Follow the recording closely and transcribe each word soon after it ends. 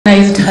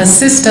her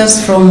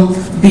sisters from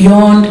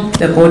beyond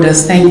the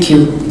borders. Thank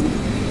you.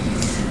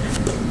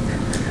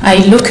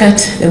 I look at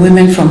the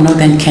women from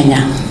northern Kenya.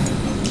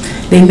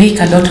 They make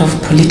a lot of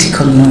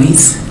political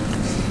noise.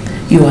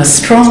 You are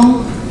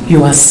strong,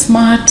 you are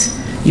smart,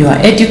 you are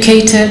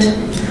educated,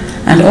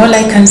 and all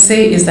I can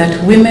say is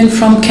that women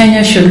from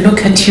Kenya should look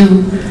at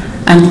you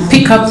and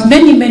pick up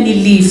many, many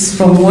leaves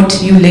from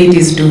what you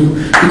ladies do,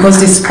 because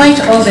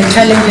despite all the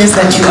challenges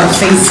that you are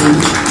facing,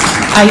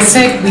 I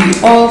said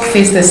we all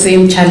face the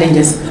same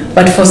challenges,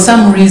 but for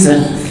some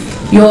reason,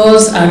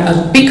 yours are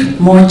a bit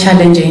more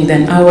challenging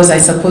than ours, I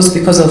suppose,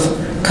 because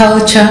of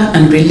culture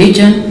and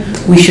religion.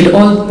 We should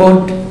all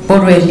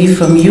borrow a leaf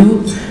from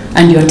you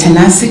and your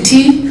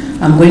tenacity.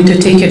 I'm going to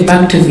take it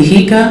back to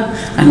Vihiga,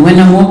 and when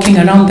I'm walking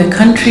around the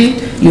country,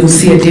 you'll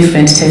see a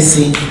different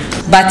Tessie.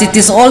 But it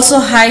is also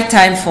high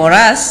time for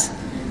us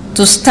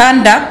to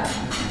stand up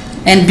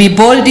and be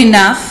bold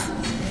enough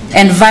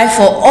and vie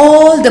for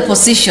all the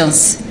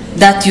positions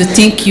that you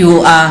think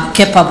you are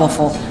capable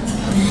for.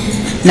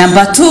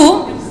 Number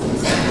two,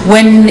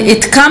 when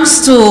it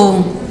comes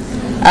to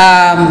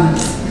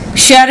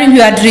sharing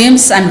your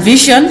dreams and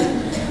vision,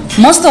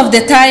 most of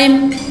the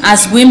time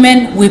as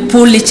women we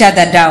pull each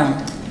other down.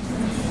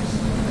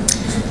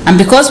 And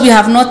because we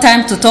have no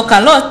time to talk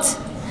a lot,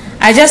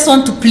 I just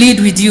want to plead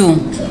with you.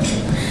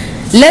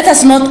 Let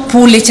us not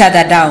pull each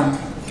other down.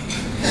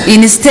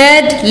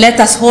 Instead, let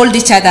us hold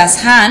each other's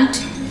hand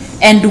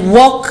and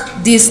walk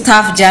this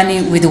tough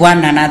journey with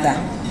one another.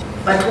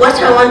 But what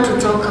I want to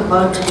talk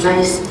about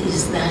tonight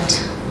is that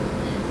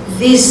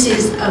this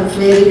is a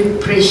very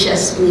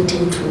precious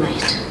meeting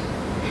tonight.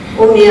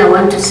 Umi, I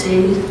want to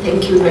say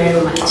thank you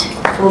very much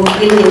for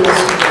bringing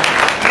us together.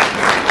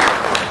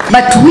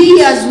 But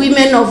we as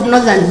women of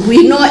Northern,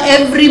 we know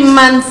every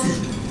month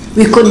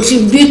we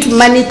contribute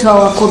money to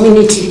our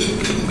community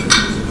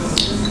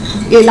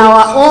in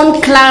our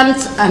own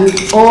clans and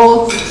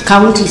all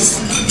counties.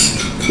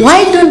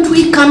 Why don't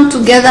we come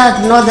together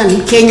at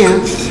Northern Kenya,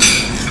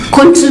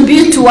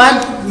 contribute to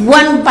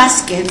one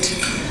basket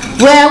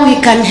where we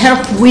can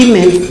help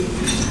women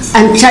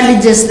and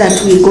challenges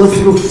that we go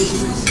through?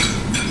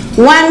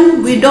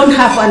 One, we don't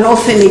have an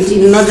orphanage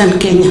in Northern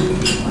Kenya.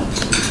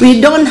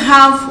 We don't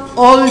have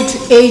old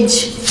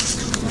age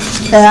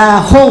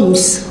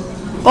homes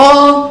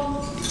or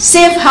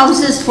safe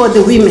houses for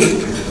the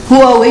women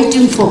who are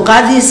waiting for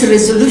Qadi's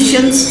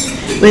resolutions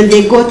when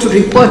they go to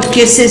report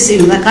cases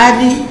in the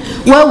Qadi.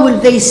 Where will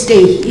they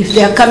stay if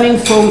they are coming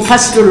from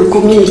pastoral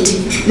community?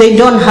 They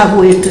don't have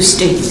where to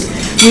stay.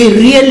 We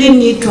really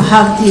need to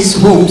have these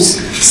homes,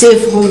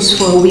 safe homes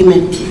for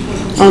women.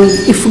 And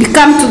if we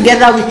come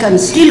together, we can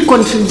still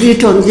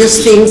contribute on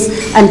these things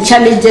and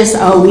challenges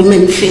our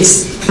women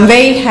face. I'm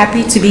very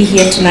happy to be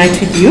here tonight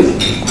with you.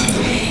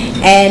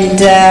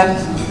 And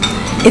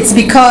it's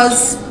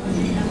because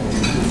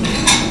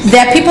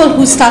there are people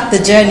who start the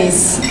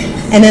journeys,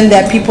 and then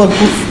there are people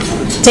who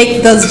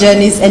take those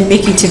journeys and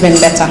make it even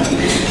better.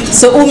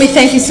 So Umi,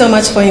 thank you so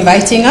much for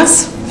inviting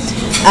us.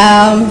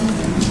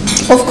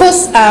 Of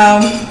course,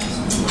 I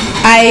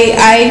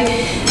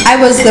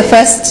was the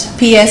first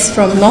PS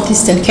from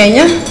northeastern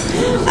Kenya,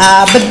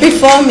 but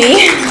before me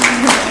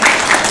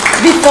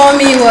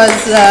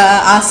was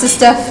our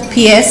sister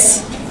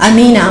PS,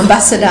 Amina,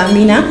 Ambassador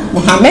Amina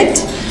Mohammed,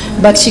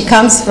 but she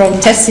comes from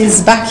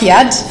Tessie's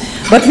backyard,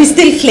 but we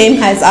still claim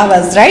her as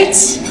ours, right?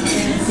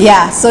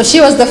 Yeah, so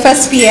she was the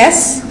first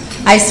PS.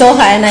 I saw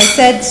her and I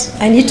said,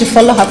 I need to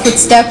follow her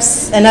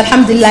footsteps, and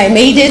alhamdulillah I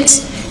made it,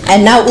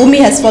 and now Umi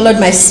has followed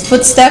my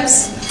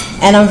footsteps,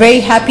 and I'm very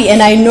happy,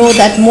 and I know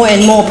that more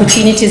and more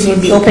opportunities will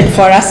be open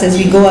for us as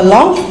we go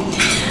along.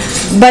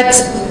 But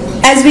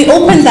as we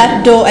open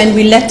that door and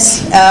we let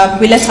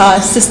our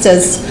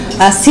sisters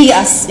see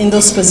us in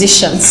those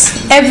positions,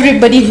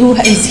 everybody who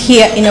is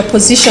here in a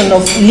position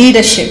of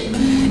leadership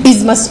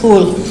is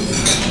mas'ul.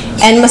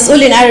 And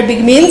mas'ul in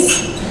Arabic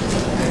means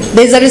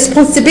there's a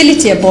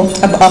responsibility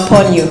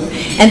upon you.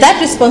 And that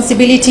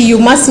responsibility, you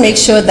must make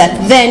sure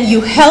that then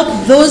you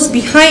help those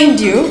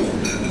behind you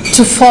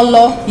to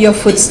follow your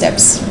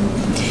footsteps.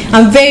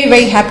 I'm very,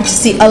 very happy to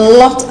see a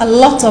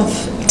lot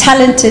of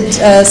talented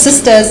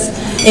sisters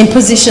in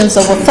positions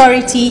of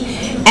authority,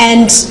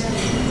 and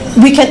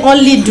we can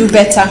only do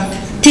better.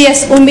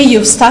 P.S. Umi,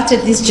 you've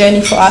started this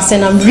journey for us,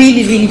 and I'm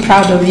really, really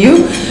proud of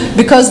you,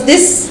 because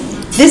this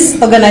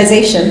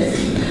organization,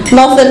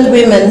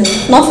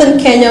 Northern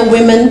Kenya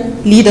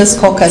Women Leaders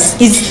Caucus,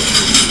 is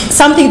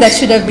something that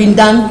should have been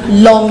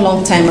done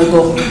long time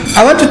ago.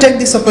 I want to take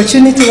this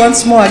opportunity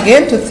once more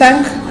again to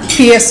thank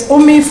PS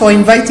Umi for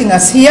inviting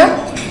us here.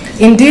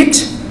 Indeed,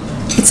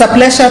 it's a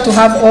pleasure to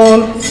have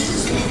all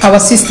our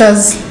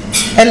sisters,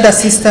 elder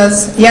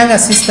sisters, younger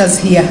sisters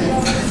here.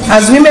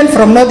 As women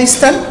from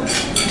Northeastern,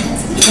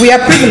 we are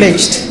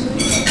privileged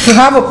to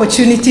have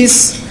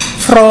opportunities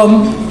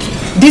from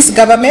this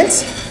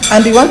government,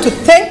 and we want to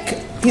thank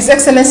His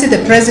Excellency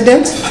the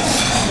President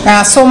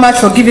so much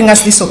for giving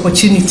us this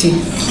opportunity.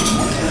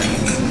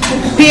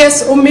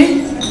 PS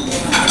Umi,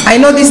 I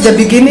know this is the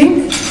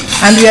beginning,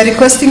 and we are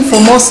requesting for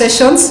more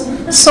sessions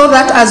so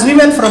that as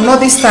women from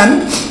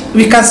Northeastern,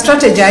 we can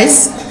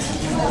strategize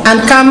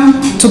and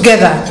come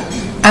together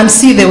and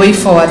see the way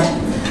forward.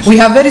 We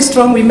have very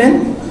strong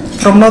women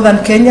from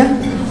Northern Kenya.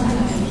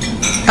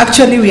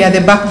 Actually, we are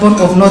the backbone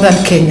of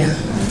Northern Kenya,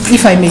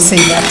 if I may say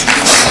that.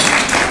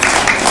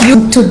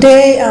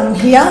 Today I'm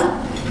here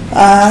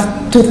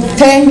to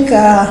thank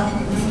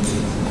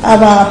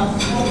our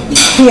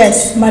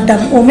peers,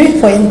 Madam Umi,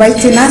 for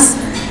inviting us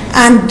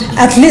and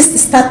at least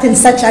starting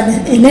such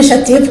an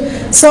initiative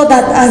so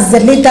that as the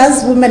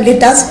leaders, women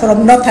leaders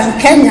from Northern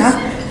Kenya,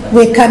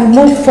 we can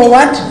move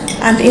forward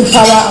and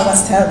empower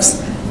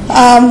ourselves.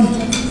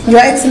 Your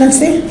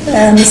Excellency,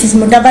 Mrs.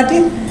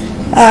 Mudavadi,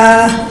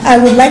 I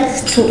would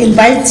like to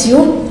invite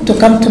you to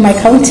come to my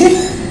county.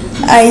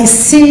 I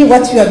see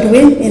what you are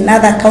doing in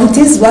other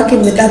counties,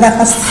 working with other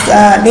first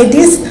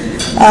ladies,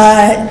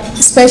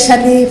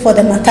 especially for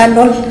the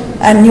maternal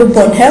and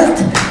newborn health.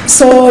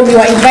 So you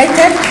are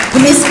invited.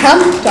 Please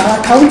come to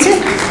our county.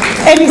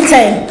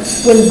 Anytime,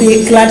 we'll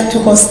be glad to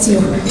host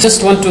you.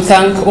 Just want to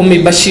thank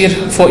Umi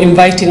Bashir for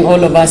inviting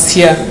all of us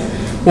here.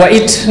 Were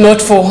it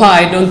not for her,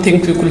 I don't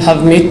think we could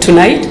have met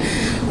tonight.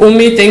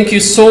 Umi, thank you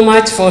so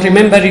much for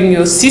remembering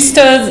your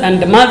sisters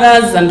and the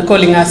mothers and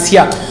calling us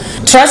here.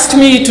 Trust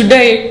me,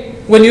 today,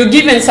 when you're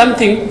given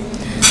something,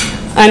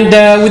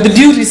 and with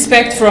due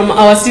respect from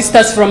our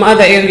sisters from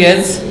other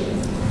areas,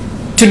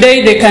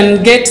 today they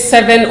can get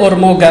 7 or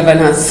more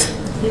governors.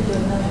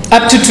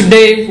 Up to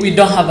today, we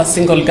don't have a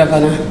single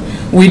governor.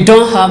 We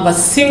don't have a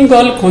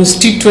single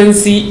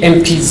constituency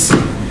MPs.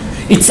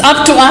 It's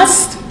up to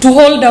us to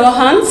hold our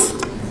hands,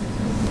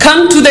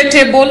 come to the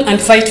table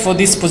and fight for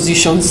these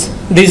positions.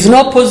 There is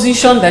no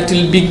position that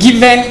will be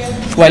given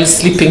while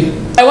sleeping.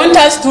 I want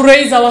us to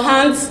raise our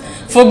hands,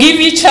 forgive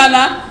each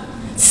other,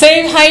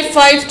 say high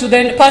five to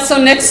the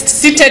person next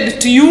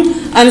seated to you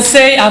and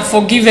say, I've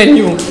forgiven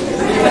you.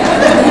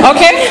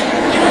 Okay?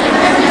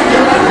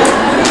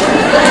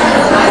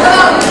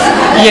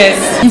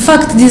 Yes. In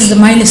fact, this is a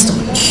milestone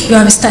you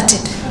have started.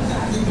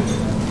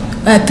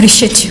 I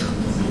appreciate you.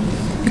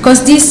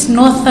 Because this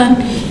Northern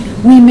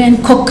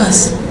Women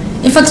Caucus,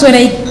 in fact, when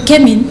I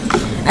came in,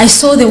 I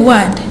saw the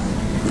word.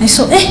 I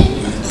saw,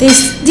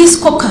 there's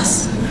this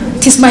caucus.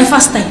 It is my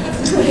first time.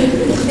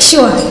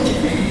 Sure.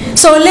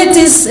 So let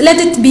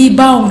it be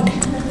bound.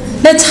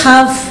 Let's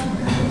have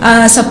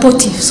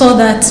supportive so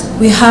that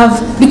we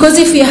have, because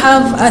if we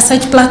have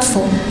such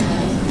platform,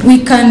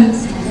 we can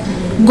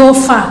go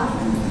far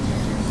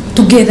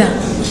together.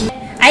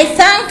 I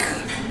thank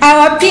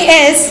our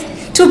PS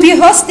to be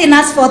hosting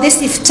us for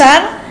this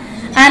IFTAR,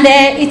 and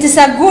it is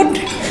a good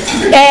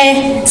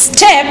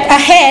step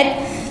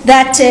ahead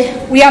that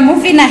we are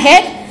moving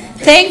ahead.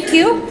 Thank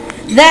you.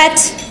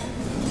 That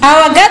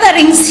our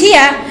gatherings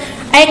here,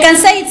 I can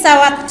say it's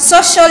our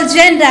social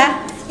gender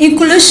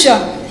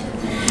inclusion.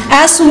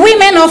 As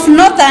women of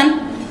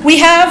Northern, we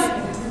have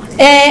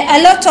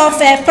a lot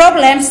of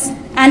problems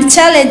and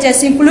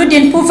challenges,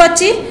 including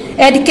poverty,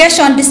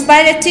 education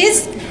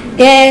disparities,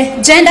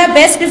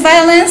 gender-based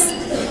violence,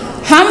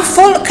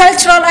 harmful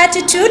cultural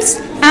attitudes,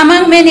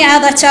 among many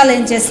other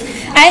challenges.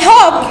 I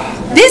hope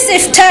this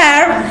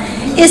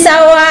IFTAR is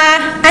our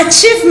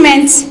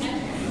achievement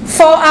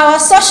for our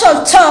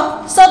social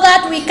talk so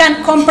that we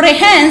can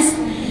comprehend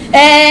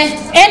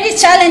any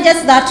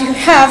challenges that you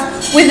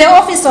have with the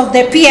office of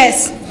the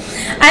PS.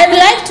 I would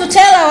like to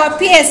tell our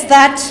PS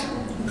that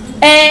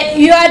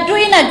you are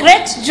doing a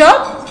great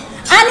job,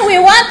 and we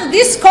want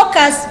this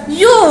caucus,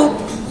 you,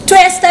 to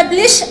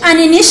establish an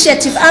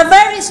initiative, a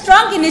very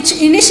strong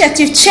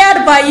initiative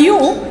chaired by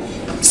you,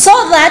 so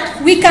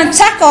that we can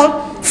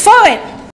tackle forward